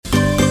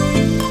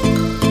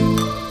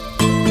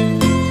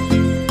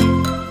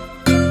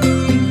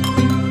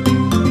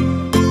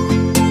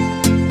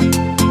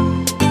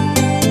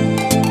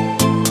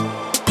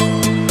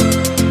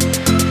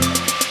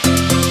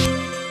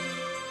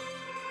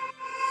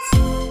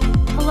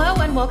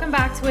and welcome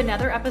back to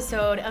another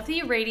episode of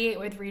the Radiate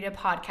with Rita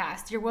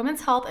podcast, your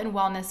women's health and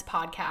wellness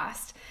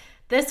podcast.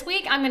 This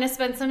week, I'm going to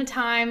spend some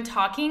time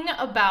talking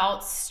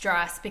about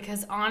stress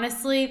because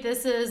honestly,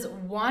 this is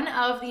one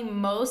of the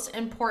most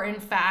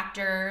important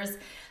factors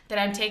that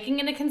I'm taking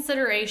into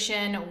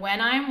consideration when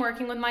I'm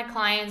working with my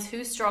clients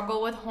who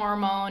struggle with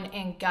hormone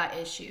and gut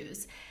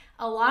issues.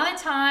 A lot of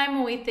time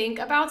when we think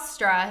about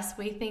stress,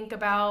 we think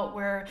about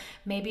we're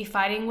maybe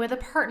fighting with a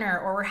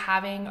partner or we're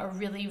having a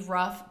really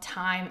rough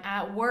time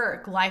at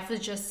work. Life is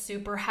just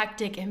super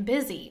hectic and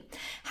busy.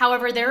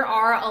 However, there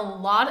are a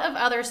lot of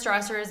other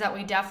stressors that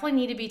we definitely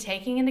need to be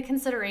taking into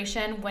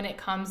consideration when it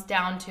comes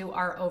down to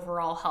our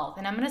overall health.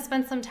 And I'm going to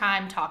spend some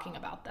time talking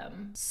about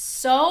them.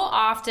 So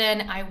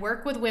often I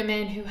work with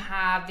women who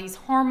have these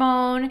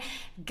hormone,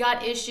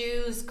 gut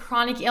issues,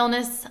 chronic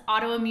illness,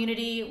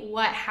 autoimmunity,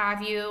 what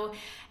have you.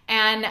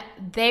 And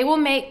they will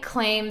make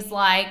claims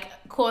like,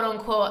 quote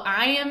unquote,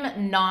 I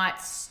am not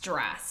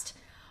stressed.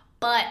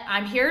 But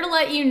I'm here to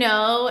let you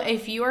know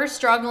if you are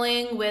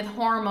struggling with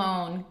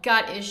hormone,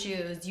 gut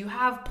issues, you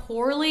have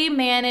poorly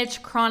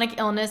managed chronic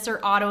illness or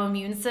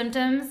autoimmune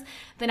symptoms,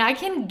 then I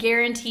can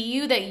guarantee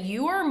you that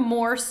you are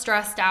more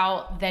stressed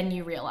out than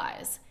you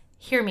realize.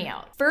 Hear me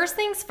out. First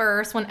things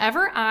first,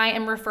 whenever I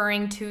am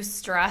referring to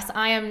stress,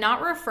 I am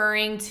not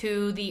referring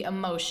to the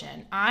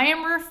emotion. I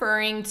am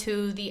referring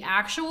to the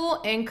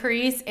actual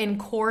increase in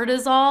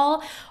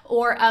cortisol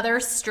or other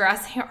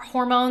stress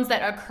hormones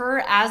that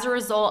occur as a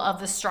result of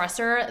the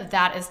stressor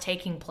that is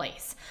taking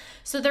place.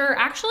 So there are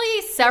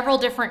actually several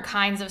different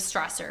kinds of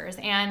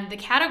stressors, and the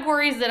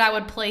categories that I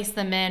would place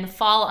them in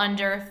fall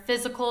under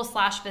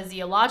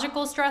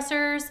physical/physiological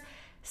stressors,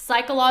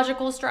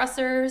 psychological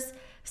stressors,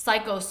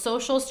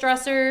 psychosocial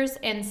stressors,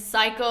 and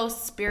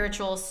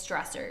psychospiritual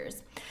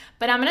stressors.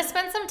 But I'm going to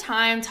spend some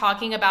time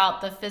talking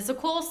about the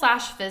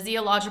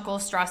physical/physiological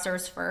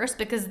stressors first,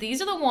 because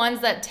these are the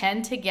ones that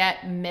tend to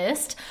get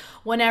missed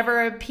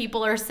whenever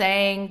people are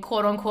saying,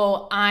 quote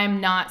unquote, I'm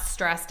not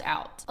stressed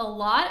out. A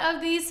lot of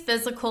these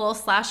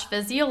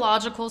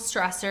physical/physiological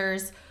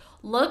stressors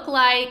look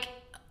like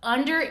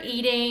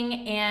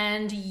under-eating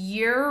and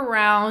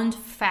year-round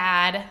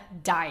fad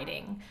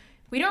dieting.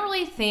 We don't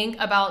really think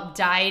about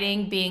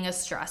dieting being a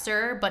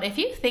stressor, but if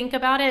you think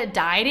about it,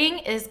 dieting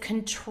is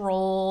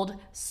controlled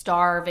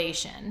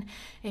starvation.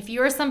 If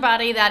you are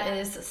somebody that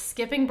is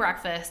skipping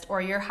breakfast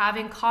or you're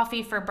having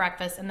coffee for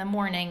breakfast in the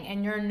morning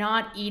and you're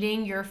not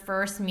eating your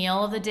first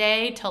meal of the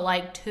day till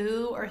like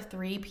 2 or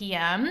 3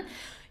 p.m.,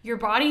 your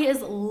body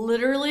is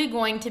literally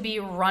going to be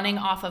running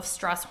off of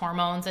stress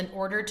hormones in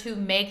order to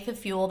make the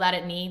fuel that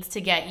it needs to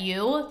get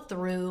you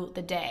through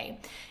the day.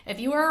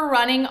 If you are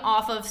running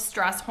off of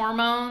stress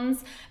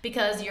hormones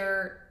because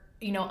you're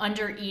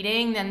under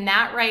eating, then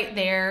that right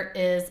there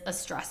is a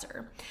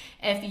stressor.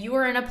 If you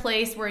are in a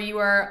place where you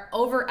are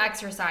over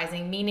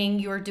exercising, meaning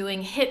you're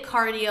doing HIIT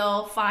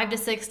cardio 5 to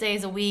 6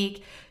 days a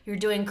week, you're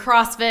doing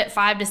CrossFit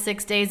 5 to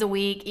 6 days a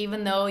week,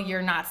 even though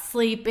you're not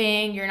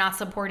sleeping, you're not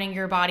supporting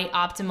your body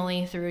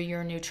optimally through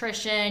your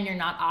nutrition, you're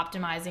not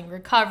optimizing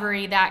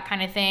recovery, that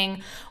kind of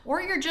thing,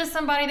 or you're just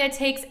somebody that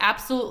takes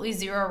absolutely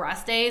 0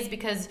 rest days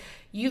because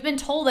you've been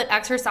told that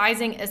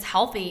exercising is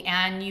healthy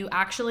and you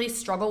actually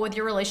struggle with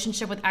your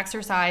relationship with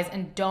exercise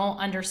and don't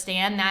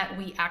understand that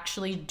we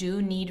actually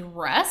do need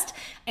rest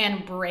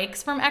and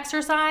breaks from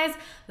exercise,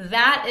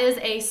 that is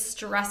a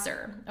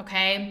stressor,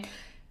 okay?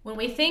 When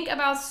we think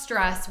about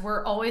stress,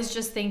 we're always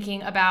just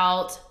thinking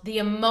about the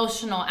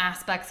emotional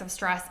aspects of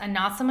stress and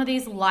not some of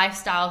these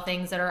lifestyle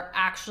things that are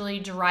actually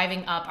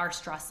driving up our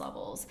stress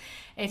levels.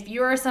 If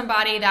you're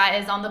somebody that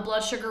is on the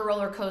blood sugar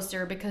roller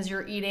coaster because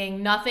you're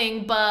eating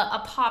nothing but a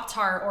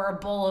Pop-Tart or a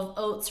bowl of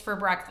oats for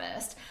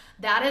breakfast,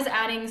 that is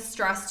adding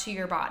stress to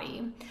your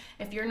body.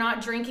 If you're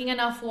not drinking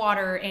enough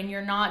water and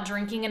you're not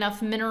drinking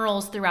enough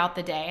minerals throughout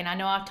the day, and I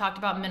know I've talked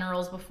about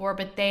minerals before,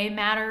 but they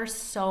matter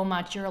so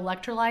much. Your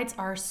electrolytes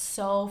are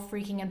so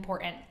freaking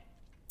important,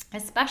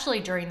 especially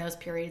during those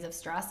periods of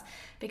stress,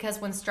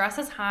 because when stress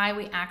is high,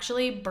 we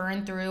actually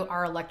burn through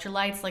our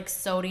electrolytes like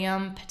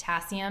sodium,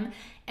 potassium,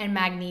 and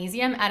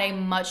magnesium at a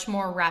much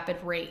more rapid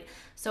rate.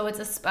 So it's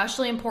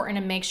especially important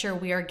to make sure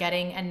we are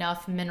getting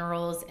enough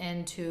minerals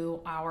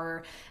into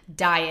our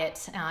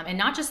diet, and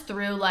not just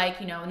through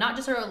not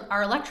just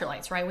our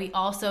electrolytes, right? We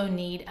also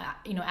need,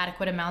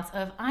 adequate amounts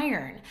of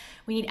iron.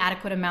 We need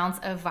adequate amounts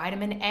of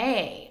vitamin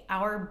A,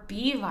 our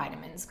B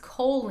vitamins,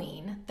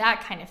 choline, that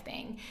kind of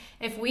thing.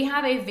 If we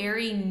have a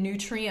very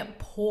nutrient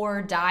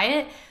poor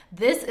diet,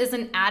 this is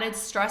an added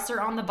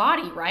stressor on the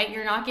body, right?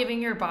 You're not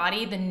giving your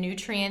body the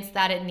nutrients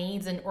that it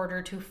needs in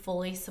order to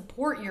fully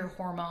support your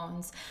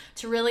hormones,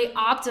 to really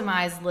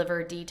optimize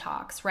liver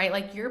detox, right?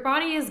 Like your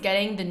body is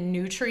getting the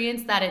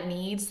nutrients that it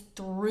needs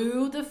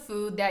through the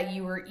food that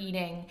you are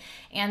eating.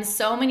 And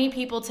so many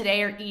people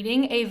today are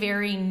eating a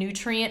very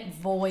nutrient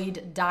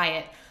void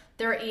diet.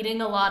 They're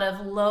eating a lot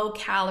of low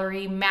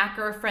calorie,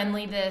 macro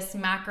friendly this,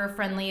 macro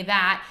friendly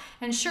that.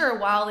 And sure,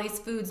 while these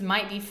foods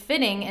might be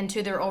fitting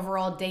into their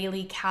overall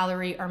daily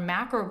calorie or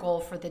macro goal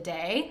for the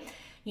day,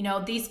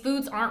 These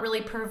foods aren't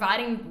really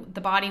providing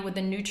the body with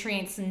the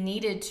nutrients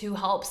needed to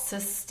help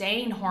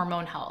sustain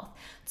hormone health,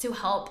 to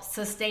help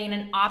sustain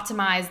and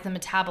optimize the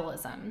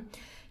metabolism.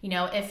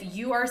 If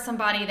you are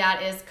somebody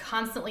that is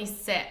constantly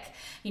sick,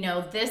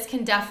 this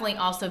can definitely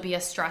also be a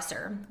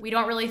stressor. We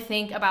don't really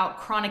think about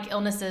chronic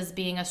illnesses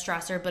being a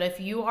stressor, but if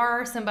you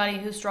are somebody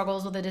who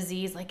struggles with a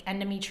disease like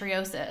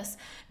endometriosis,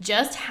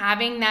 just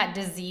having that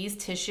disease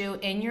tissue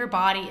in your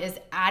body is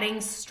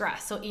adding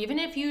stress. So even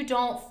if you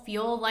don't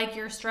feel like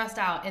you're stressed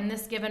out in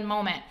this given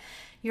moment,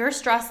 your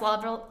stress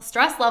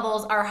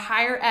levels are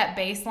higher at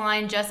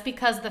baseline just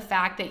because of the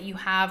fact that you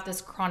have this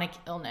chronic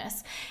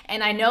illness.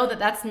 And I know that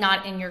that's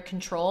not in your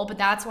control, but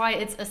that's why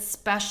it's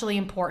especially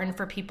important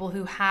for people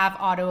who have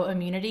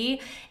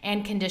autoimmunity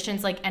and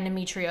conditions like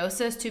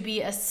endometriosis to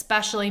be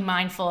especially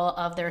mindful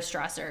of their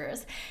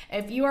stressors.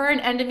 If you are an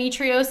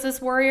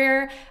endometriosis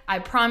warrior, I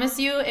promise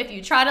you, if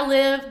you try to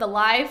live the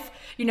life,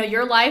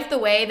 your life the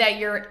way that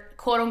your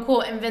quote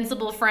unquote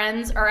invincible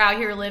friends are out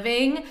here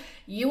living,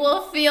 you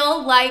will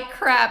feel like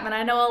crap. And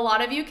I know a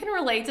lot of you can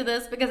relate to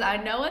this because I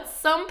know at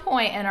some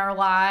point in our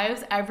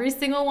lives, every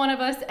single one of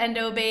us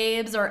endo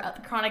babes or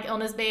chronic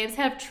illness babes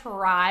have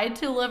tried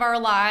to live our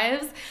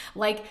lives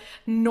like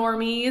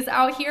normies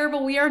out here,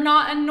 but we are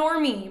not a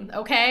normie,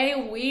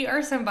 okay? We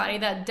are somebody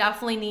that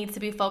definitely needs to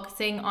be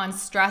focusing on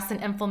stress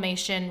and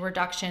inflammation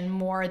reduction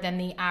more than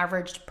the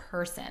average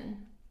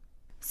person.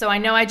 So I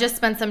know I just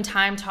spent some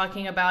time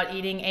talking about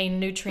eating a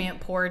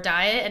nutrient-poor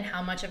diet and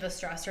how much of a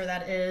stressor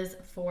that is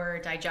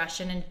for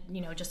digestion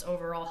and, just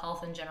overall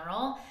health in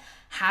general.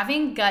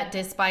 Having gut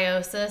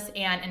dysbiosis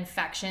and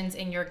infections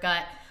in your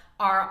gut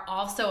are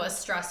also a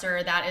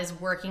stressor that is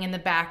working in the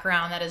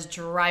background that is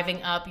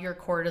driving up your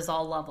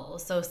cortisol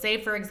levels. So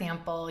say, for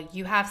example,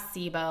 you have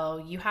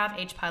SIBO, you have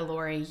H.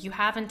 pylori, you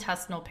have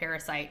intestinal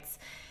parasites.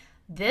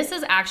 This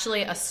is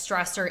actually a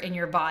stressor in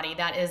your body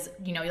that is,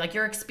 like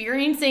you're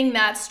experiencing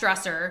that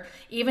stressor,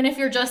 even if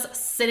you're just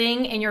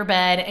sitting in your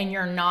bed and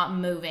you're not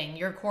moving,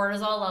 your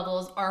cortisol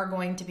levels are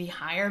going to be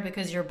higher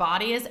because your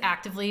body is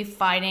actively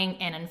fighting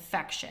an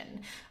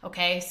infection.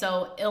 Okay,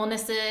 so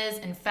illnesses,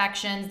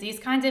 infections, these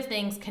kinds of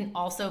things can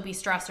also be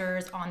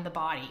stressors on the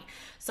body.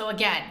 So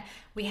again,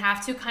 we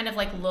have to kind of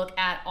look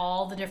at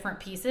all the different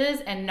pieces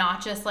and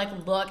not just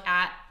look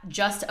at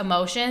just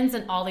emotions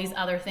and all these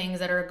other things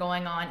that are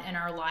going on in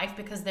our life,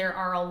 because there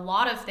are a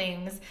lot of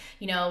things,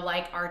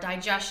 like our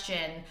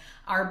digestion,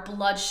 our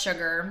blood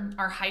sugar,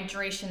 our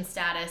hydration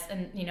status,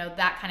 and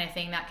that kind of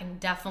thing that can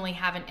definitely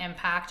have an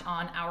impact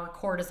on our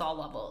cortisol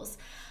levels.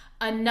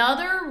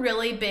 Another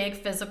really big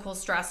physical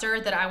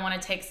stressor that I want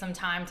to take some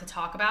time to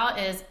talk about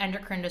is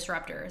endocrine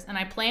disruptors. And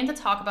I plan to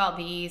talk about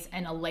these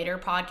in a later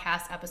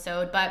podcast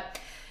episode, but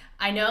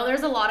I know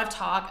there's a lot of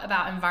talk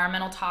about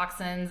environmental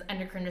toxins,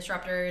 endocrine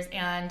disruptors,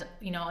 and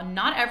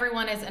not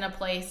everyone is in a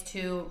place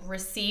to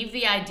receive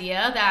the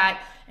idea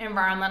that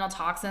environmental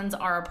toxins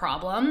are a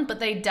problem, but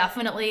they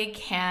definitely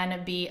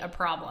can be a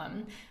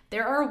problem.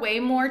 There are way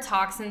more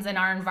toxins in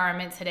our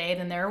environment today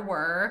than there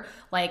were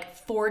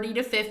 40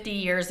 to 50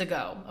 years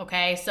ago,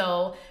 okay?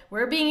 So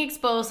we're being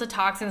exposed to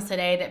toxins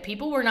today that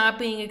people were not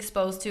being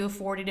exposed to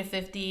 40 to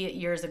 50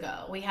 years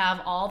ago. We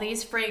have all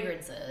these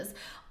fragrances,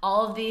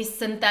 all of these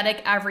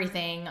synthetic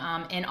everything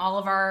in all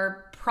of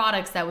our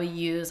products that we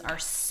use, our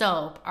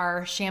soap,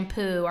 our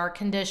shampoo, our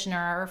conditioner,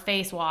 our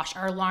face wash,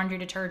 our laundry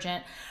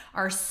detergent,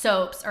 our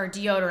soaps, our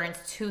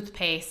deodorants,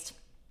 toothpaste,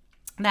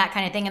 that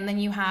kind of thing. And then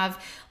you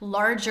have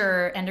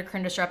larger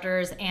endocrine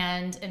disruptors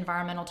and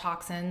environmental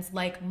toxins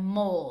like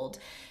mold,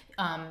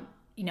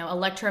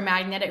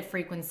 electromagnetic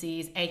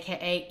frequencies,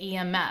 aka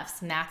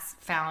EMFs, and that's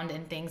found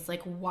in things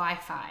like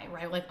Wi-Fi,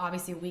 right?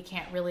 Obviously we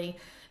can't really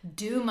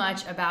do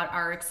much about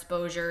our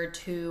exposure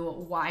to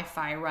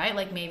Wi-Fi,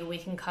 right? Maybe we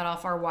can cut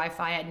off our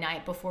Wi-Fi at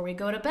night before we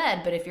go to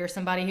bed, but if you're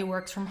somebody who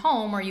works from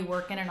home or you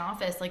work in an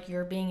office,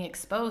 you're being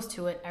exposed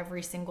to it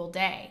every single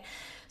day.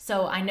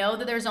 So I know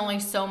that there's only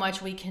so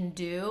much we can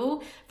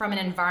do from an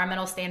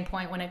environmental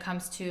standpoint when it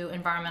comes to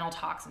environmental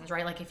toxins,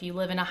 right? If you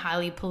live in a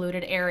highly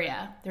polluted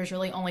area, there's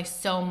really only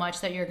so much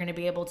that you're going to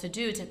be able to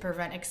do to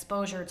prevent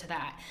exposure to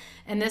that.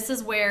 And this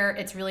is where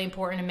it's really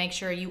important to make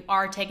sure you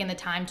are taking the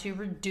time to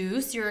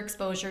reduce your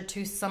exposure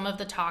to some of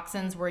the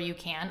toxins where you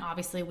can.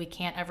 Obviously, we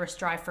can't ever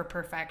strive for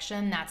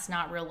perfection. That's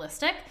not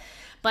realistic.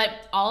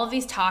 But all of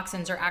these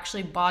toxins are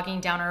actually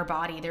bogging down our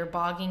body. They're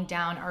bogging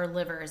down our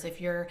livers.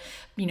 If you're,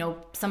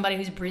 somebody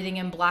who's breathing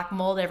in black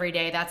mold every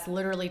day, that's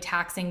literally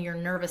taxing your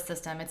nervous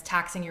system. It's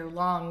taxing your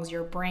lungs,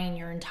 your brain,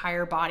 your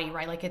entire body,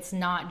 right? It's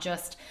not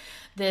just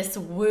this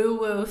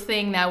woo-woo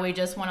thing that we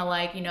just want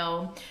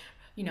to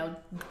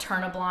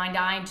turn a blind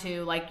eye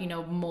to.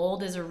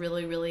 Mold is a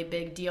really, really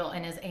big deal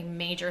and is a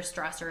major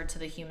stressor to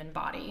the human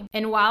body.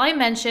 And while I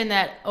mentioned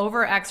that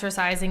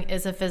over-exercising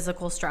is a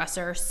physical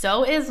stressor,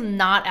 so is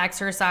not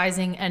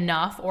exercising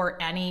enough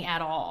or any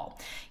at all.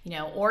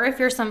 Or if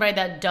you're somebody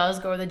that does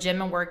go to the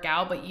gym and work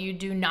out, but you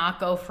do not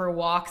go for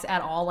walks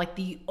at all,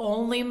 the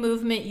only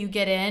movement you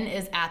get in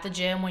is at the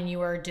gym when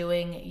you are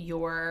doing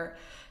your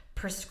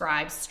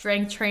prescribed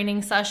strength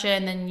training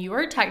session, then you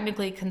are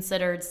technically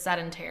considered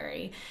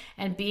sedentary.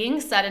 And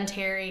being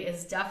sedentary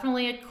is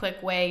definitely a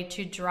quick way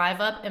to drive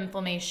up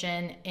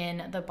inflammation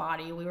in the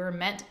body. We were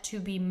meant to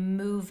be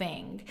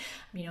moving.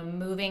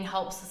 Moving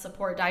helps to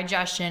support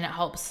digestion, it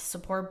helps to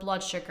support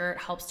blood sugar,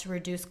 it helps to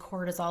reduce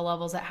cortisol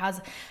levels. It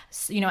has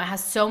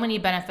so many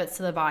benefits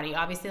to the body.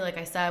 Obviously, like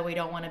I said, we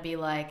don't want to be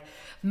like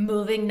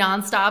moving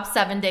nonstop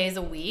 7 days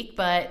a week,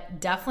 but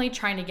definitely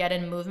trying to get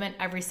in movement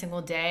every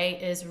single day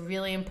is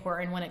really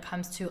important when it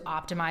comes to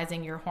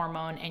optimizing your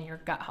hormone and your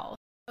gut health.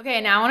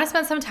 Okay, now I want to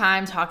spend some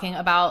time talking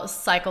about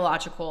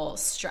psychological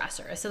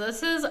stressors. So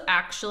this is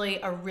actually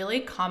a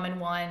really common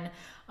one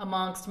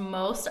amongst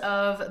most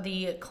of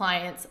the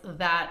clients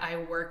that I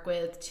work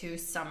with to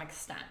some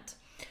extent.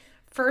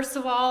 First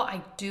of all,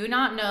 I do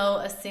not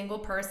know a single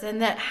person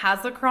that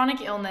has a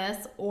chronic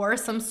illness or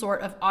some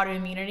sort of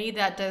autoimmunity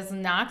that does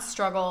not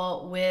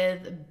struggle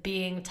with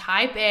being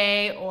type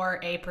A or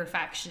a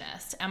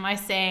perfectionist. Am I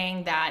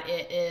saying that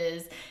it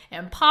is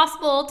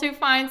impossible to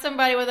find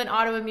somebody with an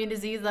autoimmune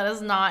disease that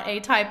is not a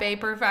type A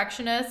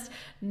perfectionist?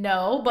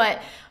 No,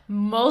 but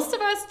most of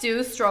us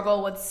do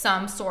struggle with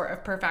some sort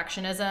of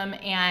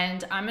perfectionism,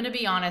 and I'm going to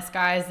be honest,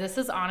 guys, this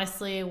is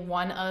honestly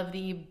one of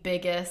the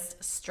biggest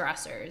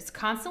stressors.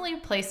 Constantly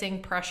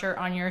placing pressure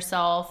on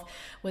yourself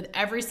with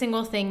every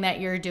single thing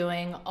that you're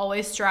doing,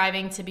 always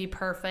striving to be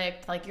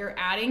perfect. Like, you're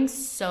adding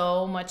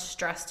so much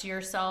stress to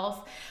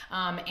yourself,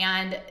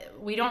 and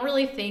we don't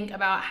really think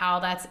about how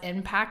that's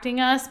impacting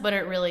us, but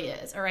it really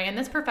is, all right? And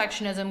this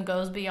perfectionism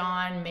goes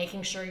beyond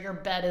making sure your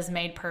bed is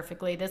made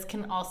perfectly. This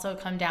can also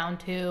come down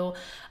to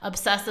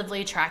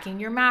obsessively tracking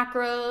your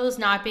macros,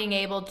 not being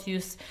able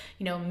to,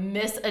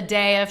 miss a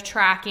day of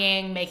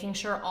tracking, making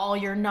sure all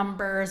your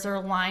numbers are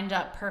lined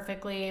up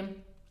perfectly,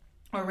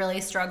 or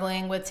really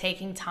struggling with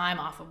taking time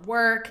off of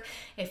work.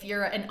 If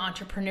you're an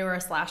entrepreneur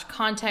 /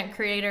 content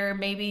creator,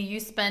 maybe you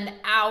spend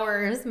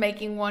hours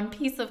making one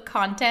piece of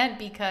content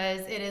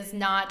because it is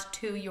not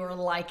to your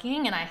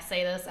liking. And I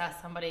say this as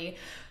somebody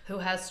who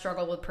has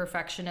struggled with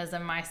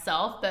perfectionism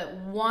myself. But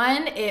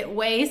one, it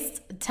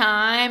wastes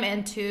time,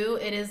 and two,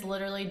 it is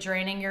literally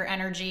draining your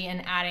energy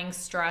and adding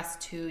stress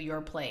to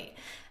your plate.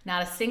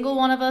 Not a single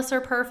one of us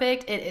are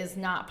perfect. It is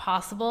not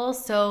possible.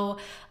 So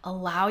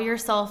allow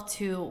yourself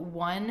to,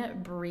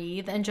 one,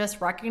 breathe and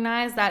just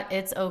recognize that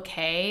it's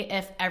okay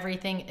if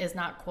everything is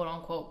not quote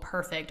unquote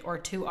perfect or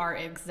to our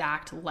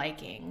exact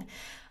liking.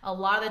 A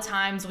lot of the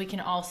times we can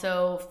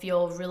also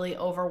feel really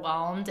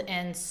overwhelmed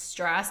and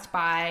stressed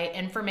by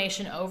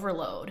information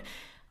overload.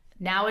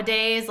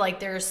 Nowadays,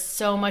 there's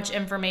so much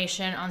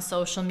information on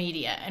social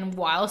media. And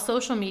while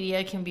social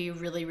media can be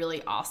really,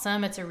 really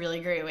awesome, it's a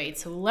really great way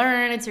to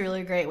learn. It's a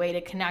really great way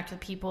to connect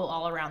with people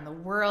all around the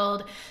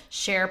world,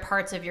 share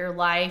parts of your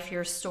life,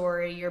 your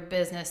story, your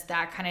business,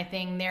 that kind of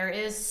thing. There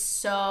is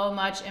so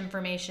much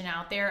information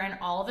out there, and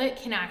all of it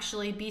can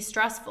actually be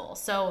stressful.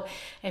 So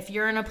if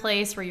you're in a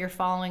place where you're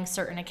following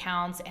certain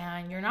accounts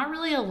and you're not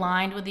really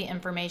aligned with the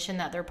information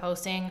that they're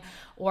posting,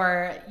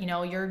 or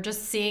you're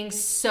just seeing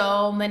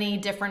so many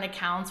different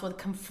accounts with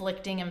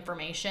conflicting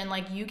information,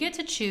 you get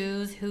to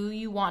choose who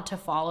you want to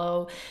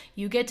follow.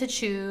 You get to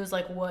choose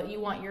what you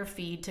want your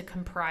feed to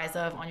comprise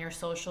of on your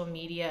social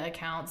media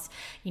accounts.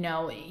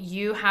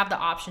 You have the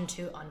option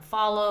to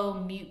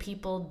unfollow, mute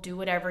people, do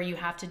whatever you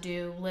have to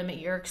do, limit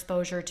your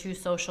exposure to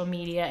social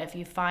media if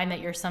you find that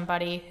you're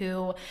somebody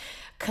who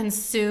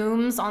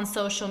consumes on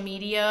social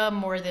media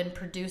more than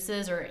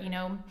produces, or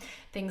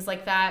things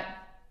like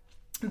that.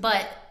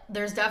 But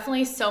there's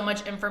definitely so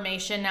much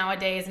information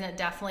nowadays, and it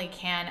definitely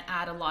can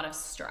add a lot of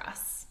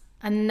stress.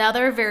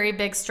 Another very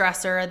big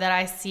stressor that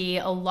I see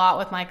a lot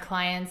with my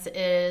clients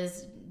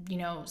is,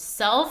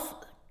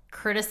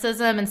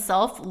 self-criticism and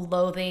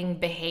self-loathing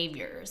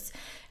behaviors.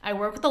 I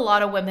work with a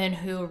lot of women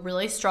who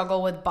really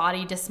struggle with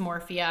body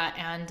dysmorphia,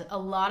 and a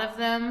lot of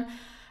them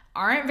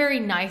aren't very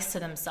nice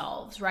to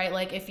themselves,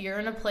 right? If you're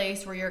in a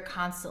place where you're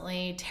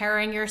constantly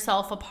tearing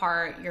yourself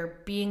apart, you're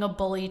being a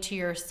bully to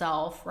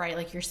yourself,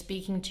 right? You're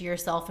speaking to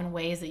yourself in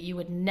ways that you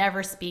would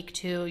never speak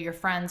to your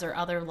friends or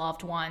other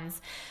loved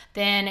ones,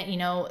 then,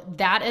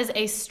 that is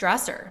a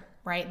stressor,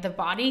 right? The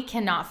body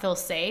cannot feel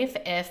safe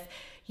if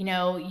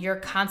you're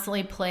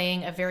constantly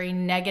playing a very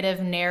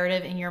negative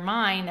narrative in your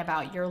mind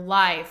about your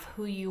life,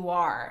 who you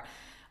are,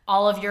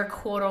 all of your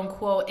quote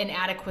unquote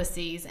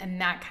inadequacies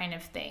and that kind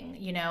of thing,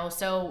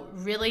 So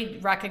really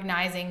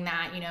recognizing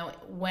that,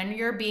 when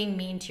you're being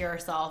mean to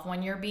yourself,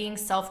 when you're being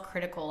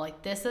self-critical,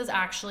 this is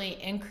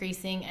actually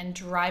increasing and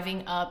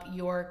driving up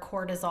your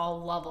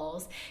cortisol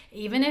levels,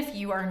 even if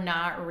you are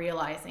not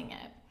realizing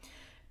it.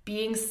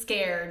 Being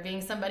scared,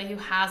 being somebody who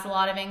has a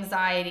lot of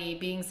anxiety,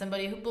 being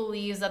somebody who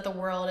believes that the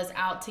world is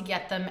out to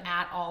get them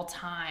at all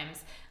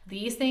times.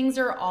 These things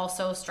are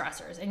also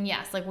stressors. And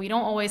yes, we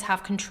don't always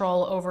have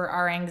control over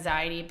our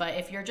anxiety, but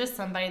if you're just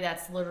somebody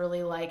that's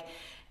literally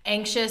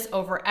anxious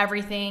over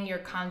everything, you're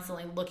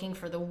constantly looking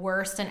for the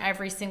worst in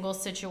every single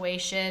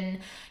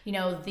situation,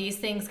 these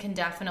things can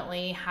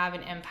definitely have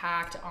an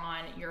impact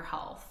on your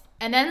health.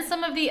 And then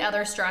some of the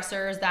other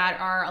stressors that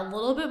are a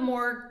little bit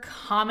more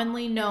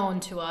commonly known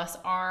to us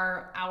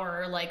are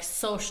our like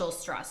social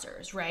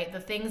stressors, right? The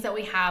things that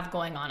we have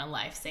going on in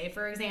life. Say,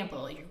 for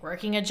example, you're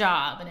working a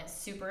job and it's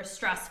super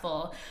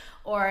stressful,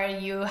 or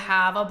you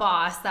have a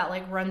boss that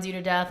like runs you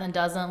to death and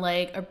doesn't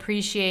like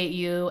appreciate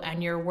you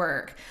and your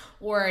work,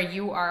 or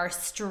you are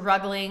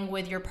struggling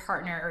with your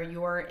partner, or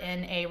you're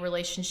in a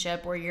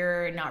relationship where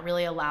you're not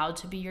really allowed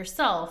to be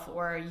yourself,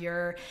 or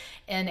you're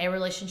in a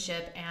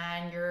relationship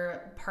and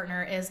your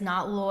partner is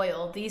not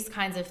loyal. These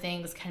kinds of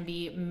things can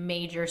be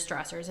major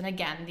stressors. And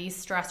again,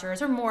 these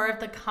stressors are more of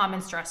the common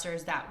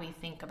stressors that we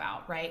think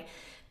about, right?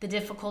 The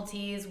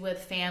difficulties with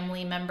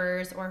family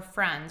members or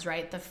friends,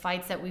 right? The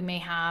fights that we may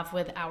have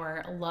with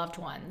our loved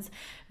ones.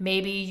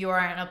 Maybe you're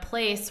in a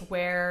place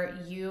where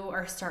you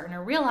are starting to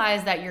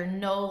realize that you're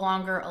no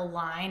longer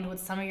aligned with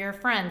some of your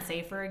friends.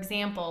 Say, for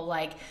example,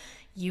 like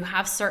you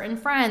have certain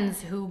friends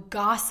who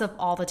gossip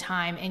all the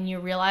time and you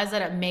realize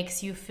that it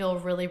makes you feel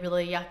really,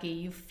 really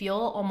yucky. You feel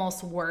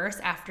almost worse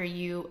after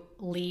you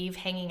leave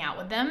hanging out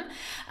with them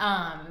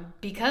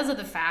because of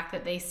the fact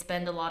that they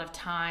spend a lot of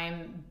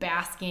time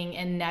basking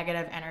in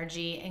negative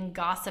energy and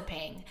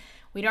gossiping.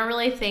 We don't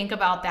really think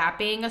about that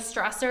being a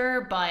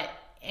stressor, but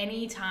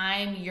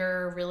anytime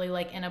you're really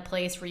like in a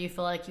place where you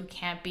feel like you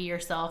can't be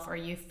yourself, or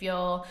you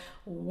feel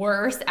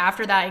worse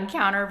after that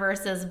encounter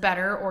versus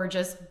better or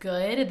just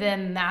good,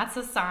 then that's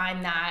a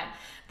sign that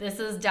this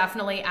is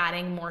definitely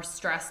adding more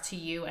stress to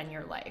you and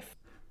your life.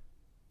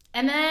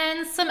 And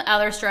then some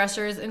other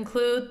stressors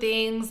include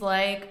things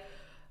like,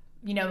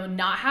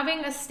 not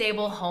having a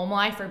stable home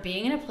life or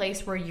being in a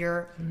place where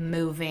you're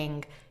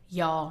moving.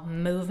 Y'all,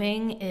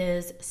 moving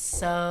is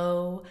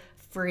so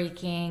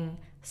freaking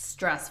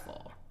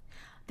stressful.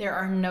 There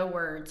are no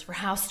words for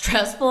how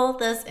stressful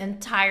this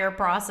entire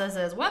process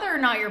is. Whether or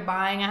not you're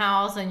buying a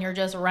house and you're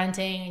just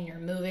renting and you're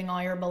moving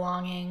all your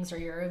belongings, or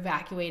you're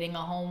evacuating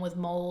a home with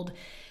mold,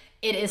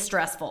 it is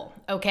stressful,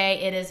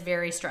 okay? It is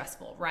very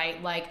stressful,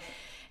 right? Like,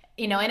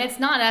 and it's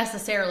not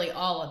necessarily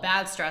all a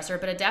bad stressor,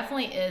 but it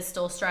definitely is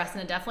still stress,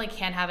 and it definitely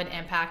can have an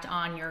impact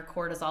on your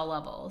cortisol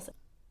levels.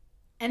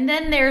 And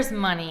then there's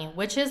money,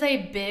 which is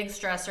a big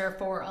stressor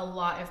for a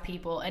lot of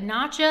people. And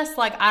not just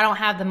like, I don't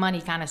have the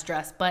money kind of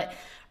stress, but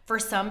for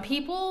some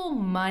people,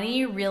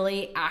 money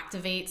really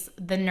activates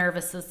the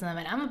nervous system.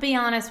 And I'm gonna be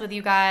honest with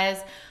you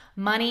guys,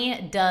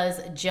 money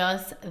does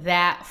just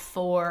that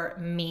for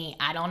me.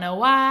 I don't know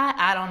why,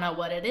 I don't know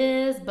what it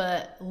is,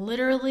 but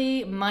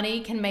literally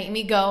money can make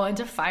me go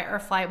into fight or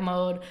flight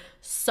mode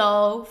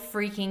so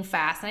freaking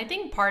fast. And I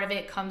think part of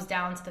it comes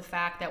down to the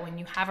fact that when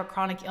you have a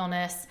chronic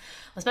illness,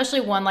 especially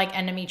one like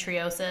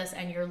endometriosis,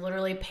 and you're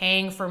literally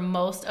paying for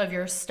most of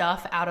your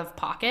stuff out of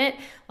pocket,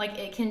 like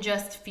it can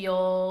just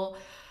feel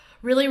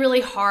really, really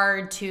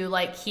hard to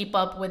like keep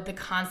up with the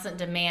constant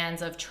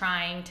demands of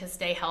trying to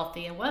stay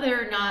healthy. And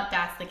whether or not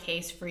that's the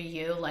case for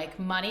you, like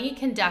money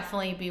can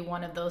definitely be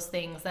one of those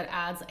things that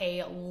adds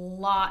a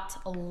lot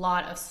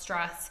of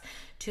stress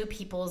to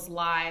people's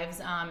lives.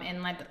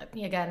 And like,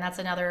 again, that's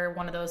another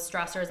one of those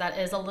stressors that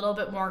is a little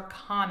bit more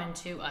common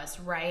to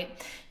us,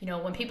 right?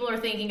 When people are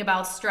thinking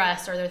about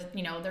stress, or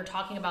they're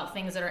talking about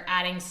things that are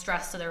adding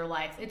stress to their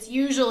life, it's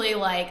usually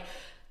like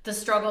the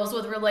struggles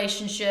with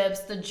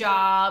relationships, the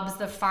jobs,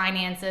 the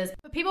finances.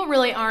 But people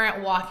really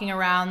aren't walking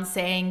around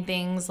saying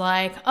things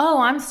like,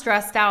 oh, I'm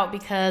stressed out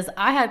because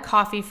I had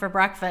coffee for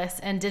breakfast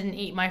and didn't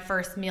eat my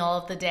first meal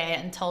of the day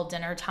until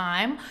dinner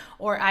time,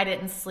 or I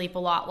didn't sleep a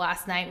lot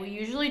last night. We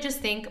usually just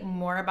think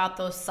more about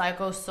those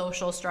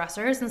psychosocial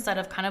stressors instead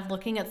of kind of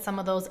looking at some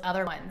of those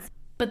other ones.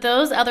 But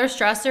those other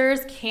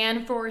stressors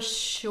can for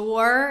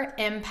sure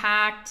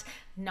impact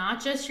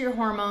not just your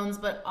hormones,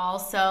 but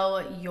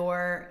also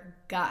your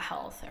gut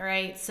health, all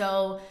right?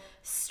 So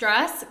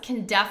stress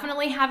can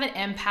definitely have an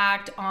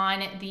impact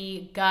on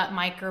the gut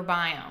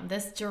microbiome.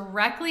 This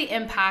directly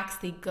impacts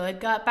the good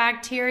gut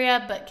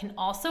bacteria, but can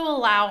also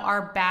allow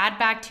our bad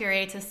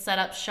bacteria to set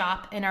up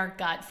shop in our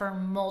gut for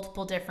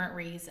multiple different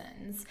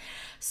reasons.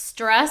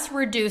 Stress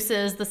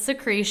reduces the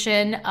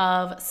secretion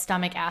of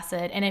stomach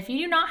acid. And if you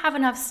do not have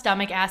enough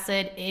stomach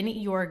acid in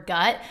your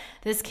gut,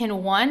 this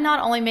can, one,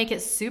 not only make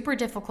it super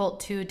difficult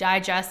to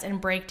digest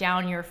and break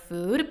down your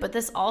food, but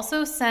this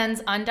also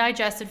sends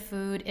undigested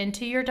food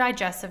into your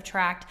digestive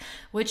tract,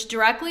 which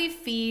directly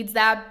feeds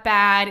that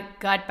bad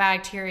gut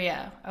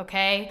bacteria,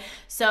 okay?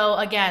 So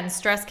again,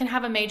 stress can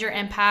have a major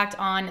impact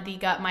on the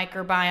gut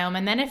microbiome.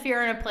 And then if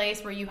you're in a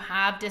place where you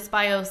have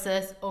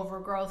dysbiosis,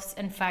 overgrowths,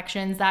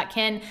 infections, that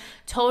can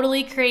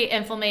totally create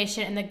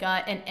inflammation in the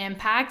gut and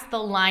impacts the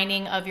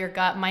lining of your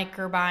gut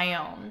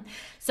microbiome.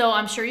 So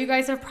I'm sure you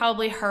guys have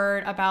probably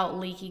heard about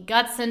leaky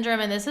gut syndrome,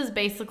 and this is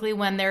basically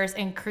when there's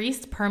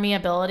increased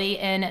permeability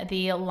in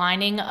the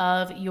lining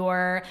of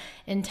your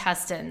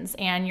intestines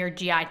and your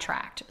GI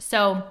tract.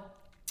 So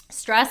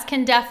Stress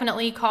can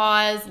definitely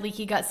cause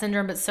leaky gut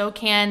syndrome, but so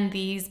can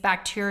these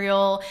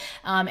bacterial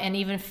and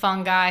even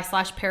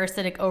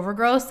fungi/parasitic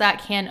overgrowths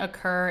that can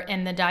occur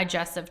in the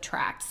digestive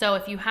tract. So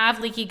if you have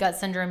leaky gut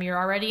syndrome, you're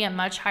already at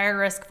much higher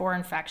risk for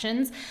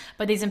infections,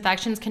 but these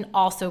infections can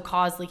also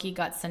cause leaky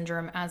gut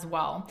syndrome as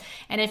well.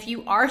 And if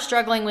you are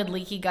struggling with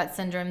leaky gut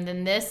syndrome,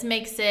 then this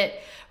makes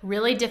it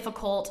really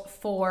difficult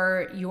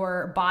for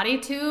your body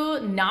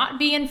to not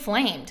be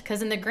inflamed.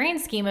 Because in the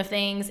grand scheme of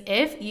things,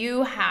 if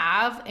you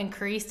have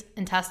increased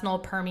intestinal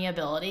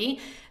permeability,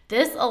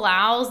 this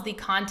allows the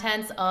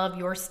contents of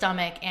your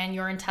stomach and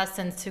your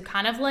intestines to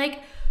kind of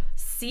like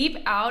seep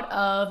out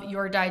of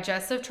your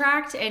digestive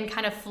tract and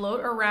kind of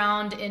float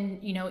around in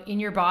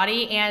your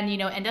body and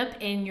end up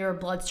in your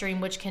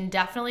bloodstream, which can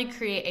definitely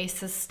create a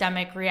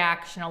systemic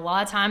reaction. A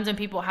lot of times when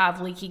people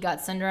have leaky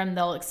gut syndrome,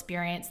 they'll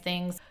experience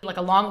things like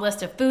a long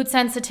list of food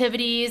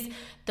sensitivities.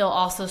 They'll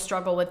also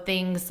struggle with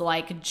things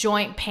like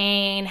joint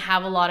pain,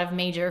 have a lot of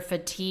major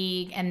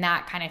fatigue, and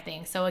that kind of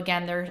thing. So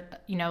again,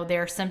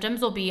 their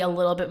symptoms will be a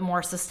little bit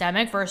more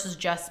systemic versus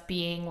just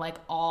being like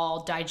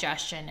all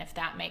digestion, if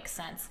that makes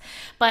sense.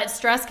 But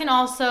stress can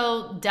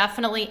also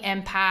definitely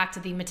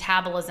impact the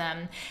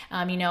metabolism,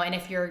 and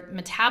if your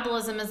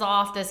metabolism is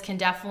off, this can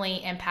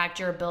definitely impact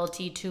your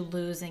ability to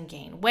lose and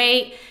gain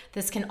weight.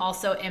 This can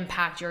also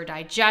impact your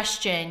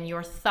digestion,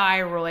 your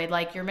thyroid.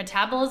 Like, your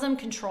metabolism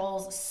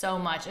controls so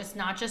much. It's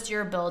not just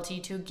your ability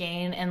to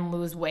gain and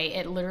lose weight.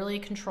 It literally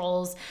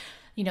controls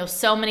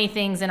so many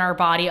things in our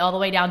body, all the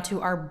way down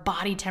to our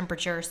body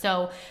temperature.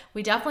 So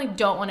we definitely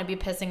don't want to be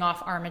pissing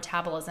off our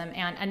metabolism.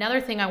 And another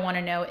thing I want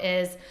to know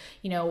is,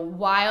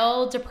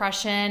 while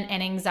depression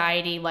and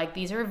anxiety, like,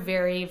 these are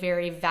very,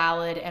 very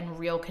valid and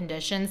real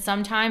conditions,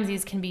 sometimes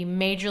these can be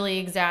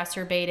majorly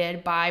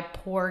exacerbated by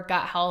poor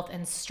gut health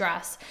and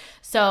stress.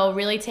 So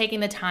really taking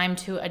the time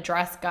to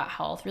address gut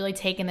health, really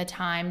taking the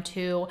time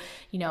to,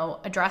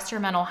 address your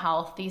mental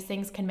health, these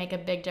things can make a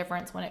big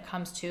difference when it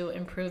comes to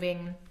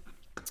improving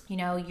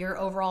your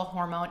overall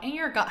hormone and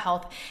your gut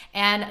health.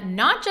 And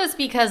not just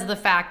because of the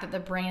fact that the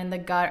brain and the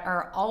gut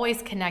are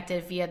always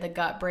connected via the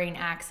gut-brain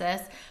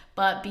axis,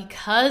 but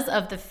because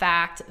of the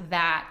fact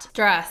that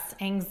stress,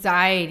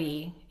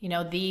 anxiety,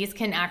 these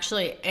can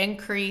actually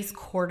increase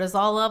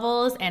cortisol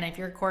levels. And if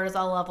your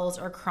cortisol levels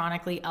are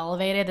chronically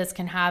elevated, this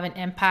can have an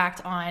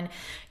impact on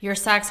your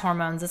sex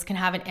hormones. This can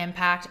have an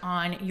impact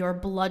on your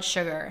blood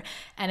sugar.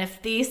 And if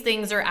these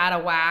things are out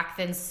of whack,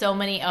 then so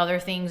many other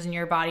things in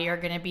your body are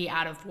going to be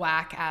out of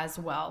whack as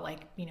well. Like,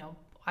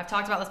 I've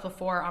talked about this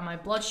before on my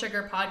blood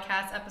sugar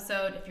podcast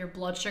episode. If your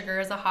blood sugar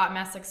is a hot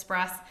mess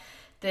express,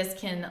 this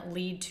can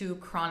lead to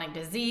chronic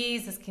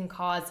disease. This can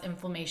cause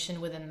inflammation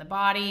within the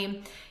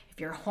body. If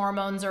your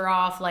hormones are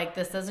off, like,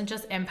 this doesn't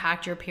just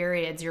impact your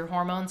periods. Your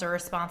hormones are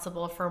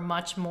responsible for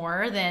much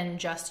more than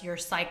just your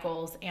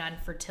cycles and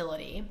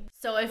fertility.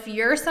 So if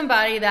you're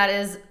somebody that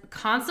is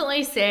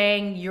constantly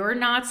saying you're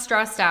not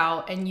stressed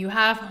out and you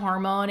have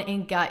hormone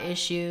and gut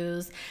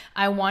issues,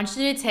 I want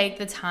you to take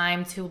the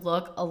time to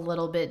look a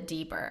little bit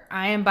deeper.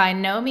 I am by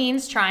no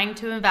means trying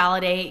to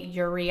invalidate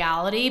your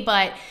reality,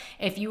 but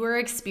if you are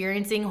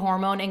experiencing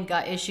hormone and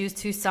gut issues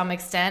to some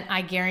extent,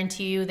 I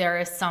guarantee you there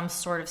is some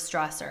sort of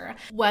stressor.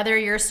 Whether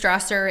your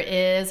stressor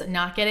is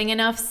not getting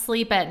enough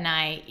sleep at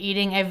night,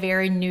 eating a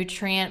very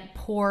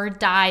nutrient-poor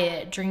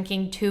diet,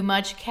 drinking too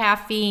much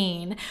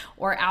caffeine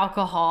or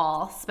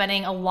alcohol,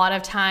 spending a lot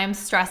of time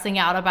stressing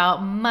out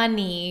about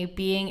money,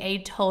 being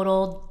a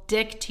total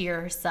dick to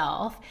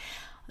yourself.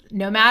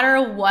 No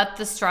matter what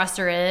the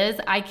stressor is,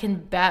 I can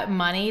bet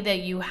money that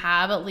you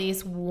have at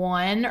least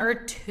one or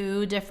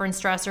two different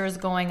stressors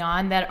going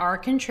on that are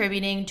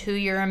contributing to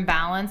your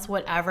imbalance,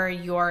 whatever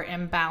your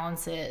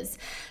imbalance is.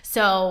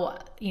 So,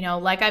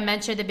 like I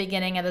mentioned at the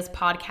beginning of this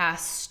podcast,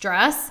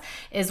 stress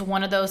is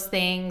one of those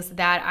things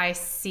that I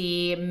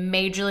see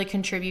majorly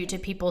contribute to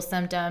people's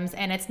symptoms.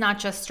 And it's not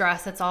just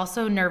stress, it's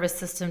also nervous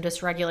system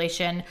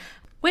dysregulation,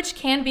 which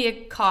can be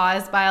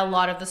caused by a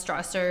lot of the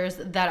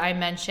stressors that I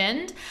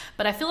mentioned.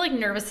 But I feel like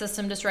nervous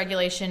system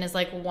dysregulation is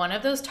like one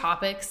of those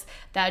topics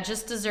that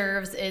just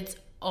deserves its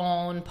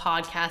own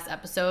podcast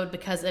episode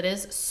because it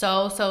is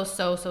so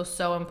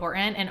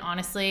important. And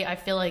honestly, I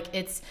feel like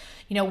it's,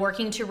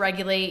 working to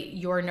regulate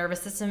your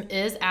nervous system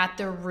is at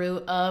the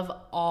root of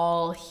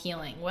all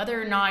healing. Whether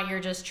or not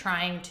you're just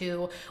trying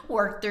to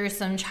work through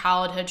some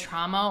childhood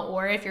trauma,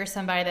 or if you're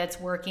somebody that's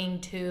working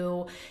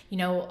to,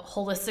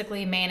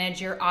 holistically manage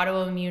your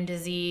autoimmune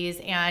disease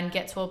and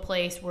get to a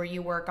place where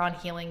you work on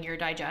healing your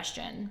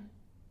digestion.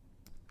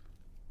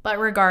 But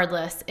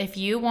regardless, if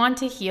you want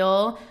to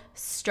heal,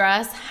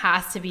 stress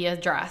has to be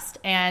addressed.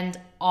 And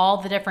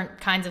all the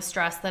different kinds of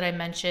stress that I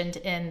mentioned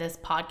in this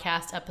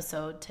podcast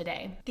episode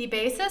today. The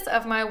basis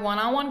of my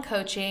one-on-one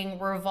coaching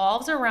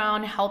revolves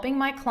around helping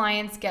my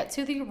clients get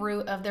to the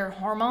root of their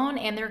hormone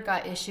and their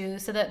gut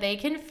issues so that they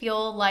can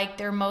feel like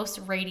their most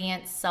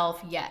radiant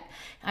self yet.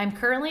 I'm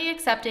currently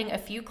accepting a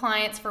few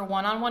clients for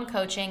one-on-one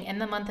coaching in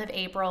the month of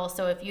April,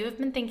 so if you have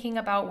been thinking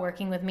about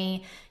working with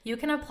me, you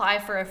can apply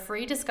for a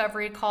free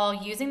discovery call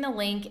using the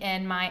link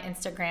in my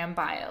Instagram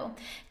bio.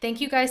 Thank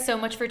you guys so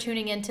much for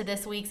tuning in to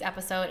this week's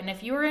episode, and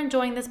if you are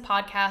enjoying this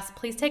podcast,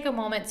 please take a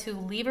moment to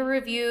leave a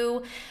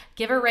review,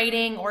 give a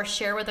rating, or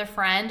share with a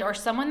friend or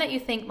someone that you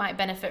think might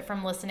benefit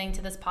from listening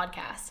to this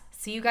podcast.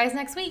 See you guys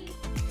next week.